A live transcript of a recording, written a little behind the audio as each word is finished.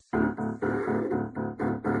I'm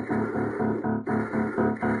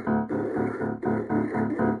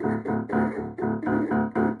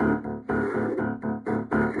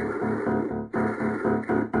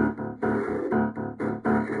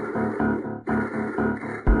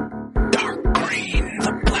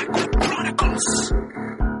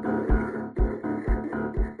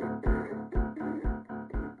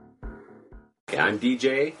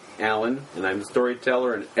DJ Allen, and I'm the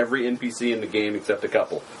storyteller in every NPC in the game except a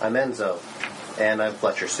couple. I'm Enzo, and I'm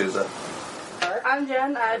Fletcher Souza. I'm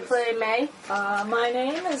Jen, I play May. My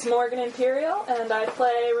name is Morgan Imperial, and I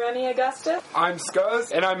play Remy Augusta. I'm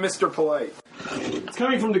Scuzz, and I'm Mr. Polite. It's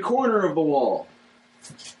coming from the corner of the wall.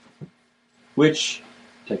 Which,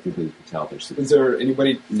 technically, you can tell there's... Is there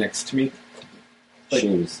anybody next to me? Like,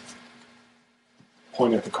 James.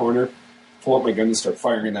 Point at the corner, pull out my gun and start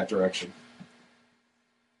firing in that direction.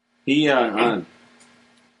 He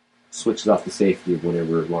switches off the safety of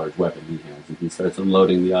whatever large weapon he has, and he starts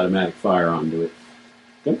unloading the automatic fire onto it.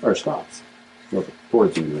 Gunfire stops. Well,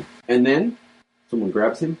 towards him anyway. And then, someone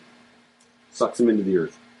grabs him, sucks him into the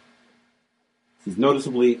earth. He's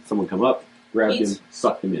noticeably, someone come up, grabbed him,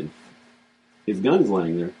 sucked him in. His gun is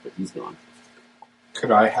laying there, but he's gone.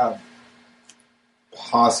 Could I have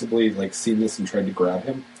possibly seen this and tried to grab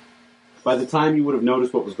him? By the time you would have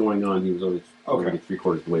noticed what was going on, he was already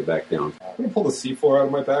 3/4 of the way back down. I'm going to pull the C4 out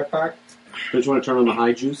of my backpack. Don't you want to turn on the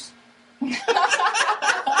high juice?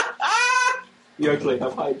 You actually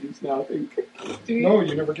have high juice now, I think. No,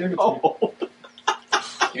 you never gave it to me.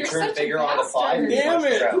 You turned the figure on to 5. Damn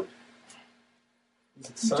it! I was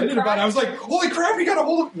excited about it. I was like, holy crap, he got a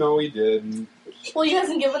hold of... No, he didn't. Well, he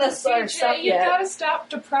hasn't given us our stuff You yet. gotta stop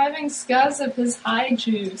depriving Scuzz of his high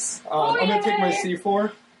juice. I'm going to take my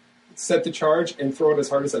C4, set the charge, and throw it as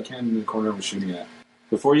hard as I can in the corner I was shooting at.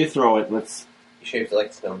 Before you throw it, let's... You shaped it like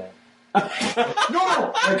a snowman.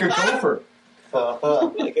 No! Like a gopher.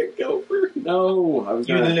 Like a gopher? No, I was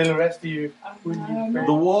You and the gonna... little rest of you. The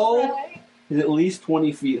wall is at least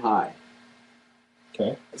 20 feet high.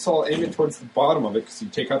 Okay. So I'll aim it towards the bottom of it, because you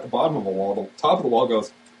take out the bottom of a wall, the top of the wall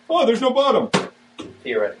goes, oh, there's no bottom.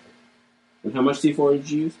 Theoretically. And how much C4 did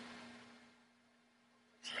you use?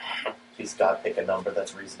 Please, God, pick a number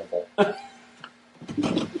that's reasonable.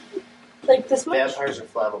 Like this much? Vampires are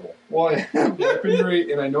flammable. Well, I have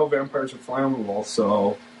weaponry, and I know vampires are flammable,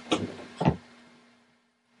 so...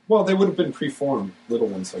 Well, they would have been preformed little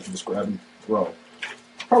ones, so I can just grab and throw.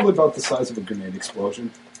 Probably about the size of a grenade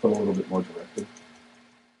explosion, but a little bit more directed.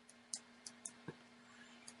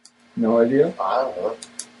 No idea? I don't know.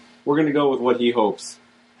 We're going to go with what he hopes.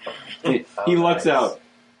 He lucks out.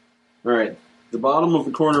 Alright, the bottom of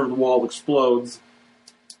the corner of the wall explodes.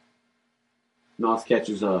 Nos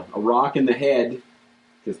catches a rock in the head,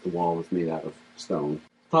 because the wall was made out of stone.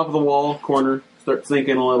 Top of the wall, corner, starts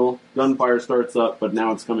sinking a little. Gunfire starts up, but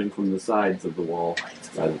now it's coming from the sides of the wall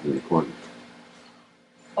rather than the corner.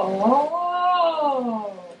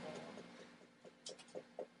 Oh.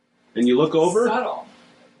 And you look over, Subtle.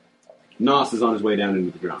 Nos is on his way down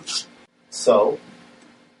into the ground. So,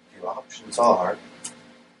 your options are...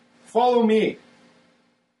 Follow me.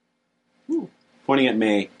 Pointing at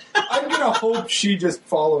May. I'm going to hope she just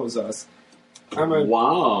follows us. I'm going to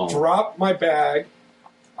Wow. drop my bag.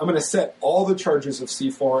 I'm going to set all the charges of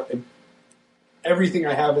C4 and everything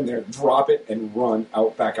I have in there, drop it, and run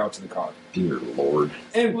back out to the car. Dear Lord.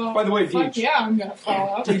 And, Well, by the way, fuck yeah, I'm gonna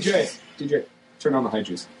follow. DJ, turn on the high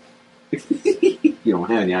juice. You don't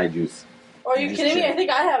have any eye juice. Are you kidding me? I think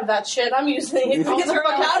I have that shit. I'm using it to get the fuck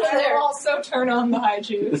out of there. I'll also turn on the high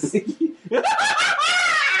juice.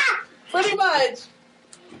 Pretty much.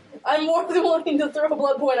 I'm more than willing to throw a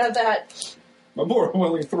blood point at that. I'm more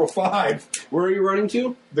willing to throw 5. Where are you running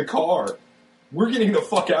to? The car. We're getting the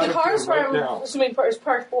fuck out The of car's here right now. assuming is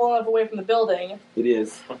parked well enough away from the building. It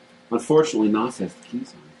is. Unfortunately, Nos has the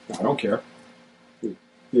keys on I don't care. it.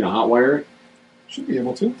 You know, hotwire it? Should be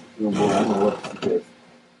able to. Oh boy, I don't know what it is.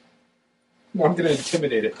 No, I'm going to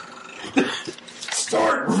intimidate it.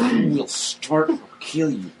 Start! We'll start or kill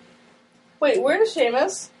you. Wait, where is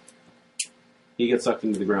Seamus? He gets sucked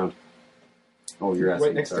into the ground. Oh, you're asking.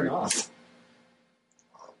 Right next sorry. to us.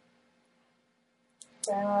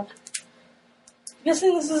 I'm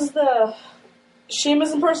guessing this is the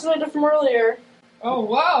Seamus impersonator from earlier. Oh,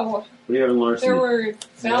 wow. What do you have in larceny? There were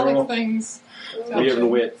phallic Zero. things. What do you have in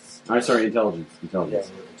wits? I'm sorry, intelligence. Yeah,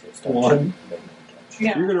 1.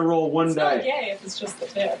 Yeah. You're going to roll one It's die. not gay if it's just the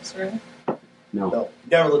tips, right? No. No,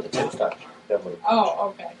 never let the tips touch. Never let Oh,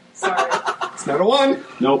 okay. Sorry. It's not a 1.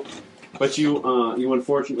 Nope. But you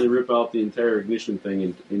unfortunately rip out the entire ignition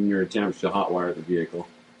thing in your attempts to hotwire the vehicle.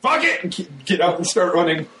 Fuck it! And get out and start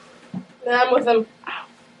running. Yeah, I'm with him.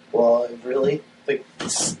 Well, really? Like,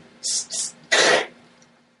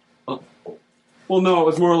 Well, no, it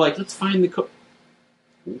was more like, let's find the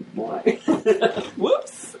Why?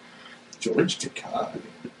 Whoops. George Takei.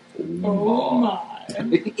 Oh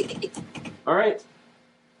my. All right.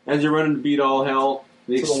 As you're running to beat all hell,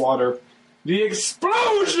 To the water. the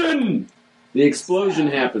explosion! The explosion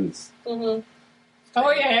happens. Mm-hmm.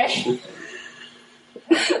 Oh yay.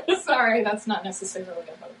 Sorry, that's not necessarily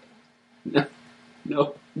a hope.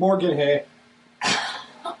 No. Morgan, hey.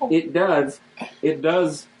 It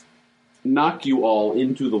does knock you all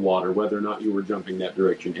into the water, whether or not you were jumping that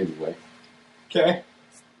direction anyway. Okay.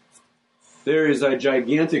 There is a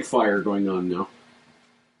gigantic fire going on now.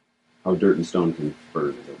 How dirt and stone can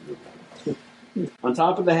burn, I don't know. On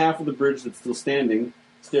top of the half of the bridge that's still standing,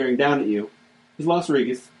 staring down at you, is Las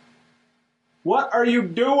Regas. What are you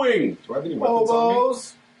doing? Do I have any weapons on me?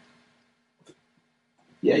 hobos.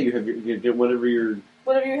 Yeah, you have you did whatever you're...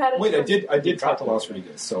 Whatever you had. Wait, I did talk to Las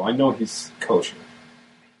Vegas, so I know he's kosher.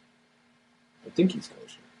 I think he's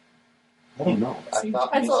kosher. I don't know. I thought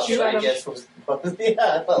I thought Las Vegas was. Yeah,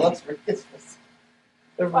 I thought Las Vegas was.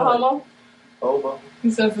 A homo? Hobo.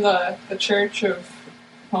 He's of the Church of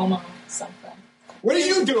Homo something. What are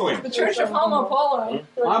you doing? The Church of Homo Polo.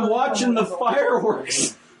 I'm watching the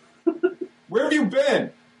fireworks. Where have you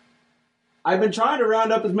been? I've been trying to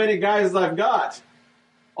round up as many guys as I've got.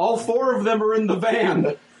 All 4 of them are in the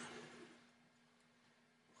van.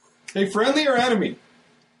 Hey, friendly or enemy?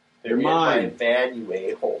 They're in mine. My van, you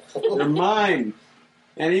a-hole. They're mine.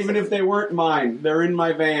 And even if they weren't mine, they're in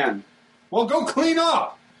my van. Well, go clean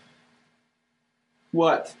up.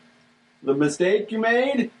 What? The mistake you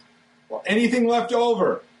made? Well, anything left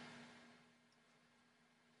over?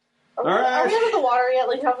 Are we Alright. out of the water yet?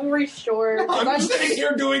 Like, have we reached shore? I'm sitting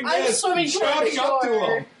here doing I'm this, swimming toward shouting the up to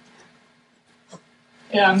shore. him.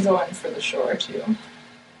 Yeah, I'm going for the shore too.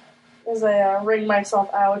 As I wring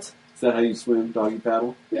myself out. Is that how you swim, doggy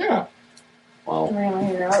paddle? Yeah. Wow. Wring my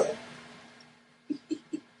hair out.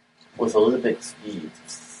 With Olympic speed.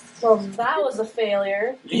 Well, that was a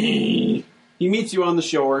failure. He meets you on the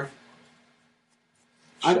shore.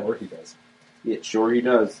 Sure, he does. Yeah, sure he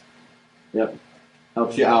does. Yep.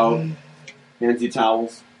 Helps you out. Hands you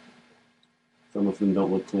towels. Some of them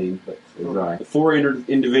don't look clean, but they're dry. The 4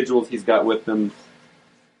 individuals he's got with them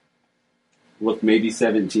look maybe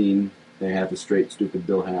 17. They have the straight, stupid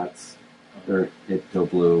bill hats. They're hit-toe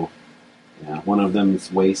blue. Yeah, one of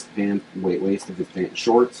them's waist of his pants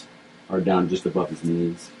shorts are down just above his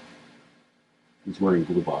knees. He's wearing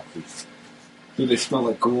blue boxers. Do they smell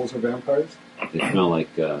like ghouls or vampires? They smell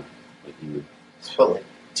like human. Smell like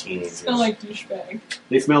teenagers. Smell like douchebag.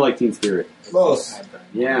 They smell like Teen Spirit. Los.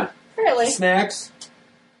 Yeah, Really? Snacks?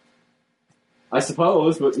 I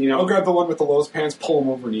suppose, but you I'll know, grab the one with the Lowe's pants, pull him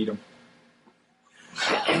over and eat him.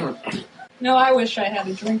 No, I wish I had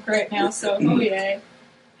a drink right now, so oh yay.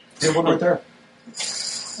 There's one right there.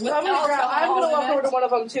 With I'm gonna alcohol walk in over it. to one of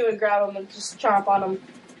them too and grab them and just chomp on them.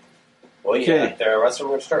 Well, yeah, Okay. the rest of them are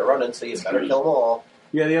going to start running, so you better kill them all.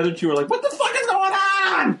 yeah, the other 2 are like, "What the fuck is going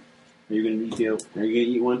on?" Are you gonna eat 2? Are you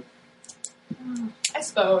gonna eat one? I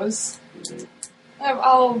suppose.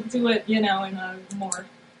 I'll do it, in a more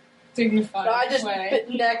dignified No, I just way. bit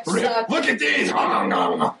neck sucked. Look at these!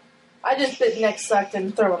 I just bit neck sucked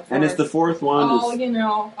and throw it. And it's the 4th one. I'll, Is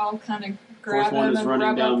I'll kind of grab Fourth one him is and running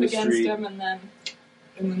rub down up the against street. him and then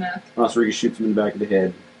in the neck. Las Vegas shoots him in the back of the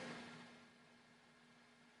head.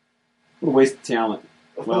 What a waste of talent.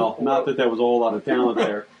 Well, not that was a whole lot of talent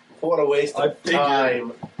there. What a waste I of figured.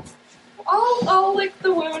 time. I'll lick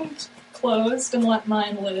the wound closed and let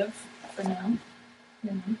mine live for now.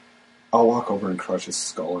 I'll walk over and crush his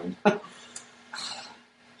skull in.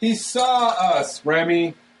 He saw us,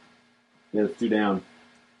 Remy. Yeah, it's 2 down.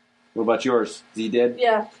 What about yours? Is he dead?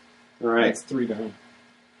 Yeah. All right. That's 3 down.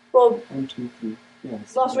 Well, 1, 2, 3. Yeah,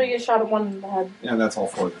 it's Las 3 Vegas shot at one in the head. down. Yeah, that's all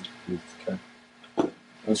 4 then. Okay.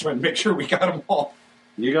 I was trying to make sure we got them all.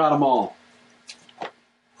 You got them all.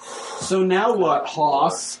 So now what,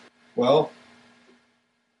 Hoss? Well,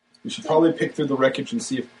 we should probably pick through the wreckage and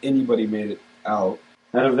see if anybody made it out.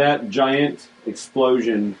 Out of that giant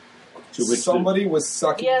explosion to which Somebody was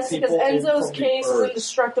sucking Yes, because people in Enzo's from the case is earth.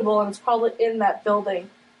 indestructible and it's probably in that building.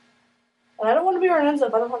 And I don't want to be around Enzo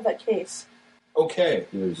if I don't have that case. Okay.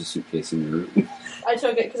 There was a suitcase in the room. I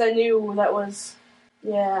took it because I knew that was...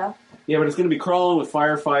 Yeah. Yeah, but it's going to be crawling with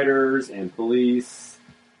firefighters and police.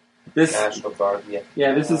 This, National Guard, yeah.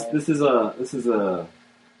 yeah, this is a city.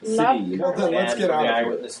 Not You Well, know? then let's And get the out of here.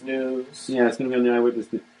 Eyewitness News. Yeah, it's going to be on the eyewitness.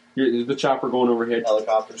 Here's the chopper going overhead.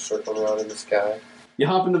 Helicopters circling around in the sky. You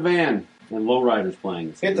hop in the van, and Lowrider's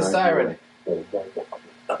playing. Hit the Drive siren. away.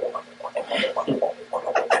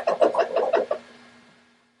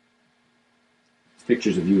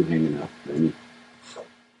 pictures of you hanging up. I mean,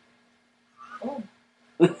 Oh.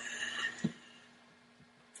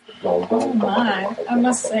 Oh my. I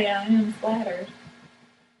must say I am flattered.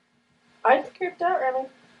 I'm creeped out, Remy.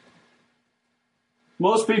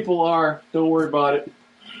 most people are. Don't worry about it.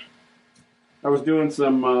 I was doing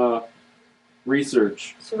some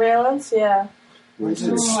research. Surveillance, yeah. Why is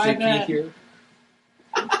it Oh, I sticky bet. here?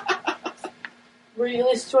 Were you at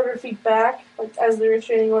least 200 feet back, like as the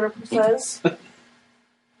restraining order says?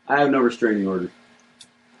 I have no restraining order.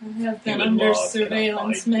 I have been Human under law cannot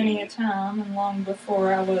surveillance bind many me. a time, and long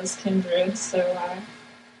before I was kindred, so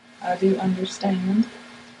I do understand.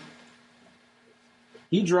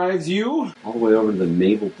 He drives you all the way over to the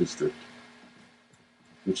Naval District,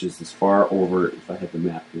 which is as far over, if I have the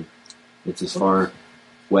map here, it's as far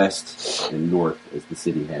west and north as the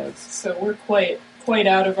city has. So we're quite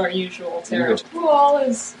out of our usual territory. Who all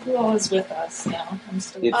is with us now? I'm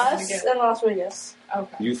still It's- trying to Us get. and Las Vegas.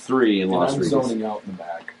 Okay. You three in And Las I'm Vegas. zoning out in the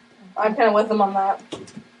back. I'm kind of with them on that.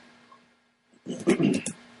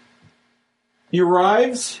 He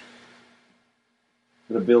arrives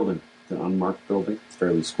at a building. It's an unmarked building. It's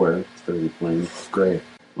fairly square. It's fairly plain. It's gray.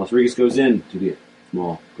 Las Vegas goes in to the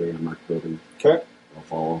small gray unmarked building. Okay. I'll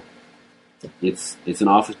follow. It's an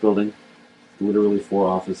office building. Literally 4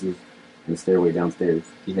 offices and a stairway downstairs.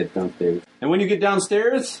 He heads downstairs. And when you get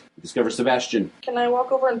downstairs, you discover Sebastian. Can I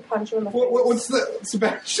walk over and punch him in the face? What's the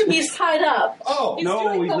Sebastian? He's tied up. Oh, He's No,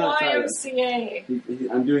 doing he's the not tired. YMCA.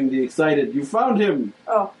 I'm doing the excited. You found him.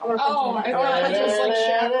 Oh, I'm gonna punch Oh, him. I thought it was like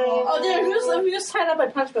chaperone. Oh, dude, if he was tied up,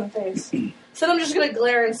 I'd punch him in the face. So I'm just gonna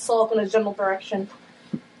glare and sulk in his general direction.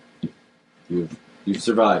 You've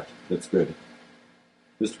survived. That's good.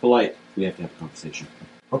 Mr. Polite, we have to have a conversation.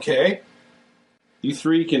 okay. You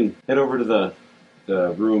 3 can head over to the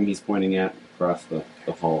room he's pointing at across the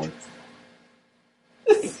hall.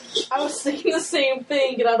 I was thinking the same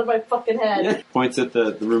thing. Get out of my fucking head. Points at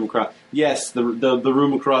the room across. Yes, the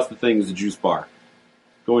room across the thing is a juice bar.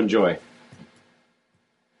 Go enjoy.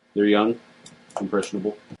 They're young,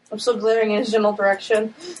 impressionable. I'm still glaring in his general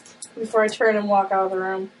direction before I turn and walk out of the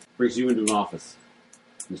room. Brings you into an office,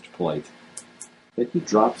 Mr. Polite. Then he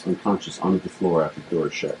drops unconscious onto the floor after the door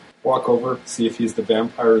is shut. Walk over, see if he's the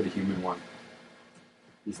vampire or the human one.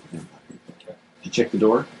 He's the vampire. Okay. Did you check the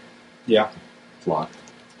door? Yeah. It's locked.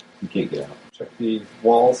 You can't get out. Check the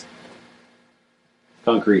walls,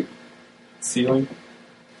 Concrete. ceiling,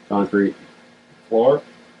 Concrete. floor.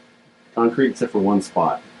 Concrete except for one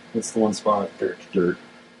spot. What's the one spot? Dirt.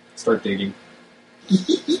 Start digging.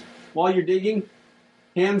 While you're digging,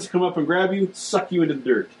 hands come up and grab you, suck you into the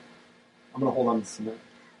dirt. I'm gonna hold on to the cement.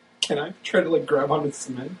 Can I try to grab onto the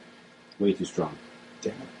cement? Way too strong.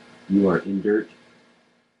 Damn it. You are in dirt.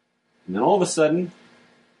 And then all of a sudden,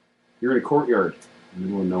 you're in a courtyard in the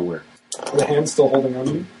middle of nowhere. Are the hands still holding on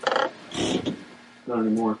to me? Not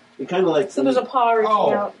anymore. It kind of like So there's a paw reaching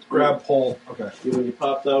Oh, out. grab pole. Okay. when you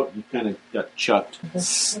popped out, you kind of got chucked.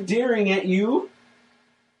 Staring at you,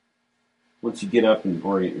 once you get up and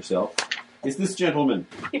orient yourself, is this gentleman.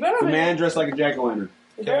 He better The be, man dressed like a jack-o'-lantern.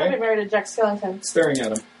 he better Okay. be married to Jack Skellington. Staring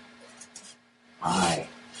at him. Hi.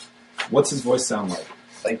 What's his voice sound like?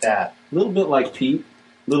 Like that. A little bit like Pete,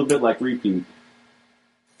 a little bit like Repeat,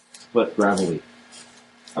 but gravelly.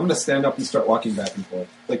 I'm gonna stand up and start walking back and forth,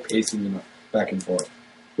 like pacing him back and forth,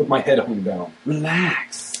 with my head hung down.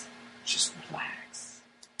 Relax. Just relax.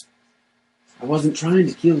 I wasn't trying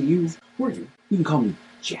to kill you. Who are you? You can call me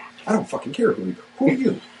Jack. I don't fucking care who you. Who are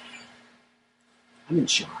you? I'm in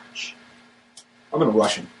charge. I'm gonna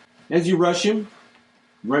rush him. As you rush him,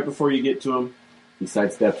 right before you get to him, he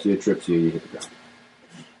sidesteps you, trips you, you hit the ground.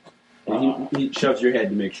 And he shoves your head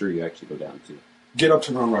to make sure you actually go down too. Get up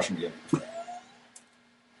to run, rush him again.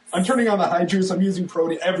 I'm turning on the high juice. I'm using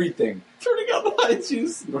protein. Everything. Turning on the high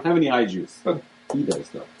juice. You don't have any high juice. He does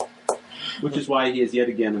though. Which is why he is yet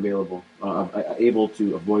again able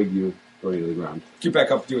to avoid you going to the ground. Get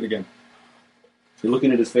back up. Do it again. You're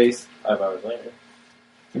looking at his face. 5 hours later.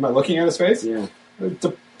 Am I looking at his face? Yeah. It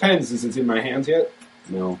depends. Is it in my hands yet?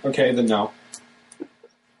 No. Okay, then no.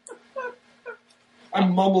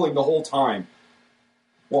 I'm mumbling the whole time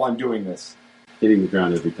while I'm doing this. Hitting the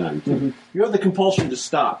ground every time too. Mhm. You have the compulsion to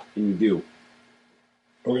stop, and you do.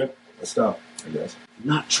 Okay, I stop, I guess. I'm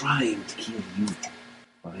not trying to kill you,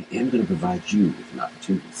 but I am going to provide you with an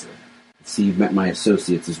opportunity, sir. See, you've met my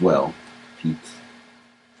associates as well. Pete,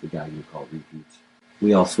 the guy you call Repeat.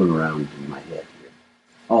 We all swim around in my head here.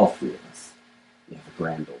 All 3 of us. We have a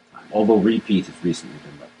grand old time. Although Repeat has recently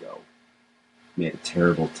been let go. Made a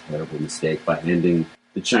terrible, terrible mistake by handing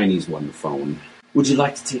the Chinese one the phone. Would you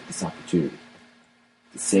like to take this opportunity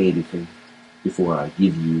to say anything before I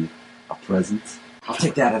give you a present? I'll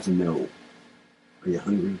take that as a no. Are you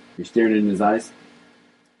hungry? You're staring in his eyes?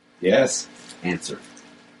 Yes. Answer.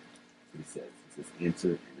 He says. He says answer,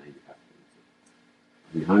 and now you have to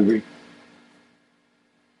answer. Are you hungry?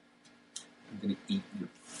 I'm gonna eat your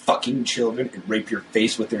fucking children and rape your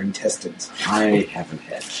face with their intestines. I haven't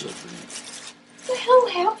had children. What the hell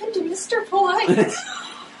happened to Mr. Polite?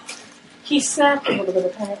 He snapped a little bit,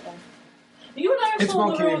 apparently. You and I are It's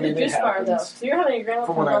still in the room with the Canadian, juice it bar, though. happens. So you're having your grandma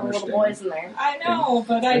From put what I all the little understand. boys in there. I know,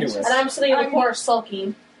 but I Anyways. just... And I'm sitting in the corner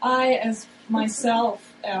sulking. I, as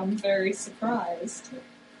myself, am very surprised.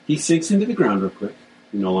 He sinks into the ground real quick.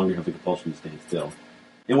 You no longer have the compulsion to stand still.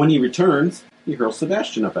 And when he returns, he hurls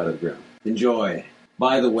Sebastian up out of the ground. Enjoy.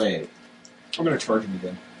 By the way, I'm gonna charge him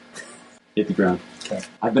again. hit the ground. Okay.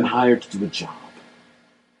 I've been hired to do a job.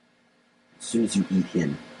 As soon as you eat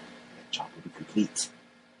him, that job will be complete.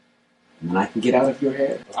 And then I can get out of your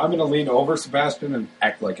hair. I'm gonna lean over Sebastian and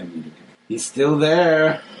act like I'm eating him. He's still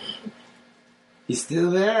there. He's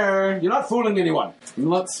still there. You're not fooling anyone. You're a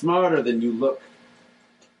lot smarter than you look.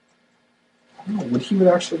 I don't know what he would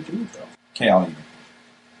actually do, though. Okay, I'll eat him.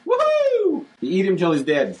 Woohoo! You eat him till he's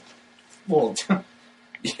dead. Well,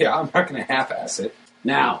 yeah, I'm not gonna half-ass it.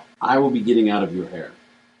 Now, I will be getting out of your hair.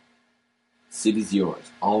 The city's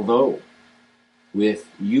yours. Although, with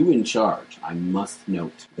you in charge, I must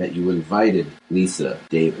note that you invited Lisa,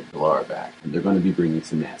 David, Laura back, and they're going to be bringing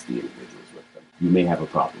some nasty individuals with them. You may have a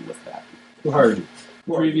problem with that. Who hired you?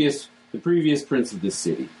 The previous prince of this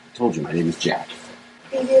city. I told you, my name is Jack.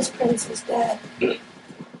 Previous prince is dead. I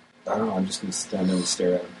don't know, I'm just gonna stand there and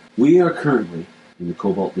stare at him. We are currently in the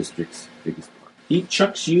Cobalt District's biggest park. He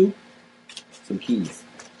chucks you some keys.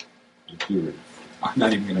 And key rings. I'm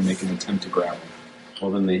not even gonna make an attempt to grab him.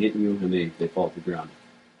 Well, then they hit you and they fall to the ground.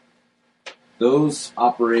 Those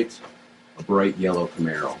operate a bright yellow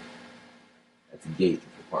Camaro at the gate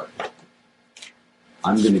of the park.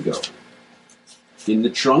 I'm going to go. In the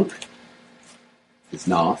trunk is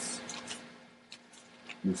Nas,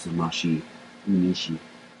 Musamashi, Unishi.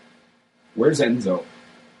 Where's Enzo?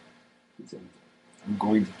 Who's Enzo? I'm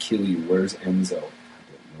going to kill you. Where's Enzo?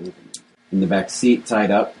 I don't know. In the back seat, tied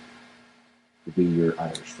up, will be your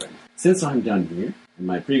Irish friend. Since I'm done here, and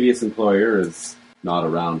my previous employer is not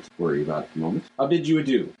around to worry about at the moment, I'll bid you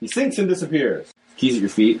adieu. He sinks and disappears. Keys at your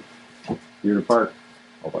feet. You're in a park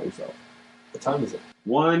all by yourself. What time is it?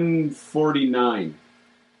 1:49.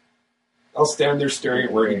 I'll stand there staring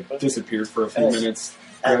at where he disappeared for a few Yes. minutes,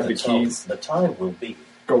 At grab the keys, The time will be.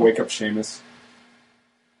 go wake up Seamus.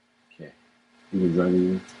 Okay. You gonna drive me?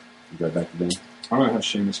 You drive back to Ben? I'm gonna have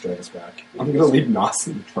Seamus drive us back. I'm gonna leave Nos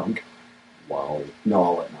in the trunk. Wow. No,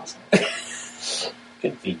 I'll let Nos have it.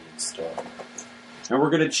 Convenience store. And we're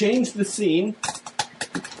gonna change the scene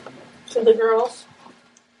To the girls.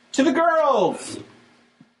 to the girls!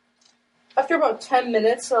 After about 10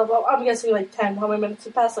 minutes, I'm guessing like 10, how many minutes?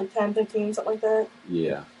 It passed like 10, 15, something like that.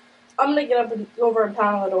 Yeah. I'm gonna get up and go over and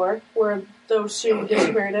pound on the door where those two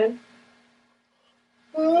disappeared in.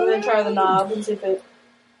 And then try the knob and see if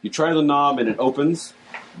You try the knob and it opens,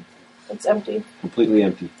 it's empty. completely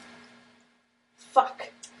empty. Fuck.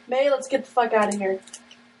 May, let's get the fuck out of here.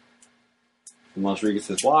 And Las Vegas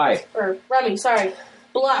says, why? Or, Remy, sorry.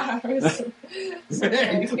 Blah.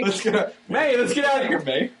 May, let's get out of here,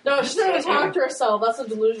 May. No, she's not gonna talk to herself. That's the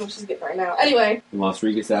delusion she's getting right now. Anyway, And Las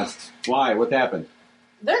Vegas asks, why? What happened?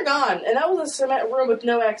 they're gone. And that was a cement room with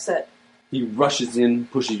no exit. He rushes in,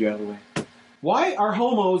 pushes you out of the way. Why are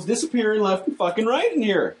homos disappearing left and fucking right in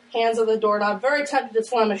here? Hands on the doorknob. Very tempted to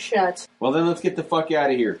slam it shut. Well, then let's get the fuck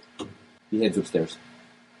out of here. He heads upstairs.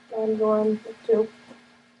 I'm going to.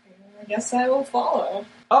 I guess I will follow.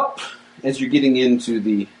 Up, as you're getting into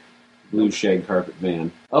the blue shag carpet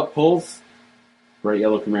van. Up pulls bright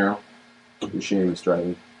yellow Camaro. Your Seamus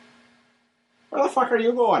driving. Where the fuck are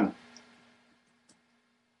you going?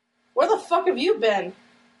 Where the fuck have you been?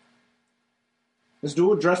 This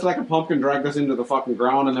dude dressed like a pumpkin dragged us into the fucking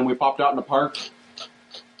ground, and then we popped out in the park.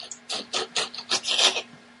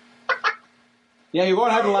 Yeah, you're going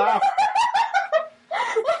to have to laugh.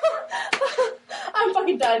 I'm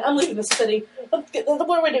fucking done. I'm leaving this city. What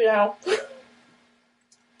do we do now?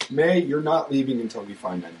 May, you're not leaving until we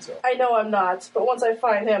find Enzo. I know I'm not, but once I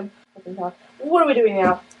find him, fucking talk. What are we doing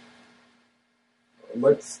now?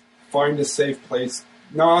 Let's find a safe place.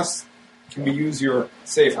 Nos, can we use your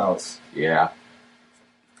safe house? Yeah.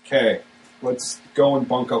 Okay, let's go and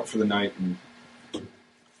bunk up for the night. And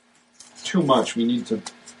too much. We need to.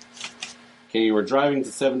 Okay, we're driving to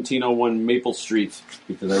 1701 Maple Street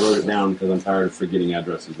because I wrote it down because I'm tired of forgetting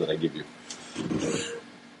addresses that I give you.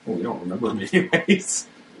 Well, we don't remember them anyways.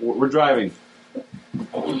 We're driving.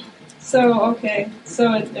 So, okay.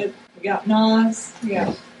 So We got Nas. We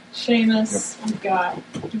got Seamus. We've got.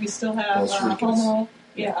 Do we still have Los Ricos. Homo?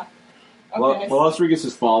 Yeah. Okay. Well, Las Vegas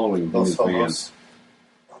is following him Los in van, Homos.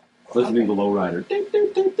 listening to Lowrider.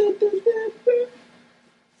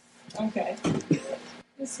 Okay.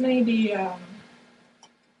 This may be a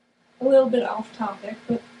little bit off topic,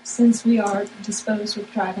 but since we are disposed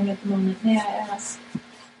with driving at the moment, may I ask,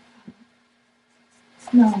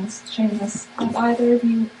 Seamus, have either of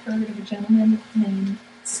you heard of a gentleman named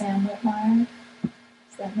Sam Whitmire?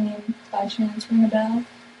 Does that name by chance ring a bell?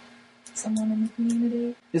 Someone in the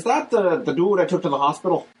community? Is that the dude I took to the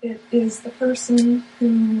hospital? It is the person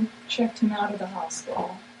who checked him out of the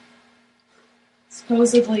hospital.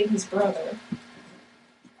 Supposedly his brother.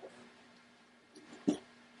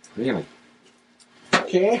 Really?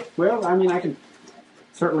 Okay, well, I mean, I can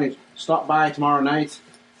certainly stop by tomorrow night.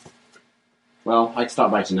 Well, I can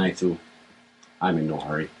stop by tonight, too. I'm in no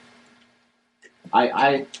hurry.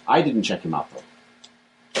 I didn't check him out, though.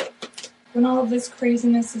 When all of this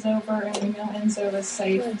craziness is over and we know Enzo is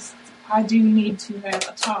safe, I do need to have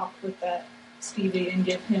a talk with that Stevie and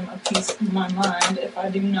give him a piece of my mind if I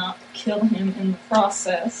do not kill him in the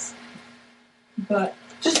process. But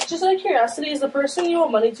Just out of curiosity, is the person you owe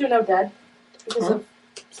money to now dead? Because of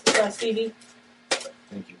Stevie?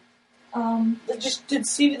 Thank you. Did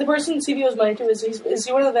Stevie, the person Stevie owes money to, is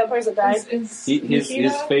he one of the vampires that died? is His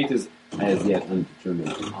Nikita? fate is as yet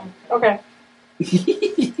undetermined. Okay.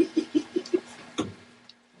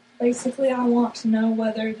 Basically, I want to know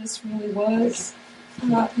whether this really was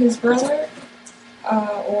his brother,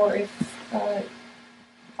 or if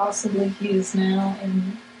possibly he is now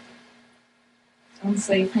in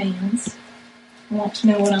unsafe hands. I want to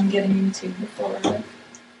know what I'm getting into before Let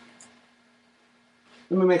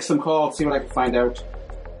me make some calls, see what I can find out.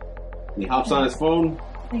 And he hops on his phone,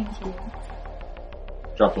 Thank you.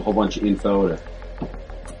 drops a whole bunch of info to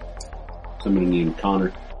somebody named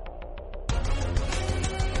Connor.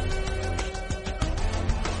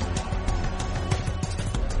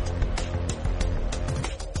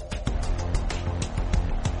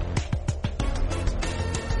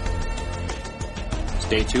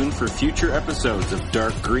 Stay tuned for future episodes of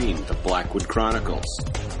Dark Green, The Blackwood Chronicles.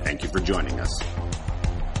 Thank you for joining us.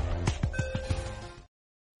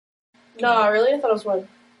 No, really? I thought it was wood.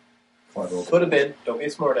 Could have been. Don't be a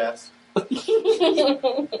smartass.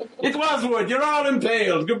 It was wood. You're all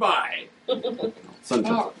impaled. Goodbye.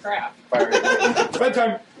 Sunshine. Oh, crap. Fire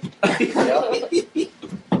Bedtime. Yep.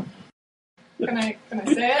 Can I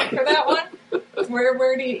say it for that one?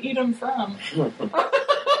 Where do you eat them from?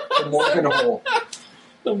 The Morgan hole.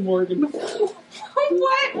 The Morgan.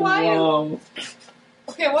 What? Why? Wow.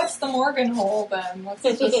 Okay, what's the Morgan hole then? Let's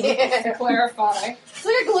just to clarify. It's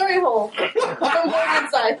like a glory hole. On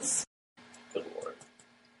Morgan sides. Good lord.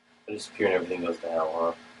 I disappear and everything goes to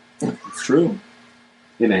hell, huh? It's true.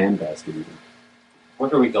 In a handbasket, even.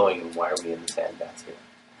 Where are we going and why are we in this handbasket?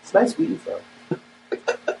 It's nice weed, though.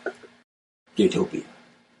 Gatopia.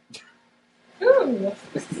 Ooh.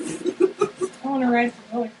 I want to ride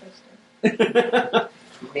the roller coaster.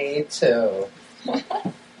 Me too.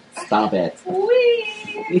 Stop it.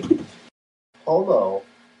 Whee! Homo.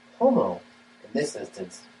 In this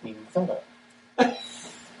instance, even fella.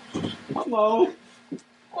 Hello.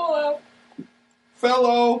 Hello.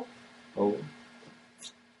 Fellow. Oh.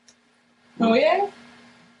 Oh, yeah?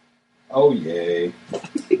 Oh, yay.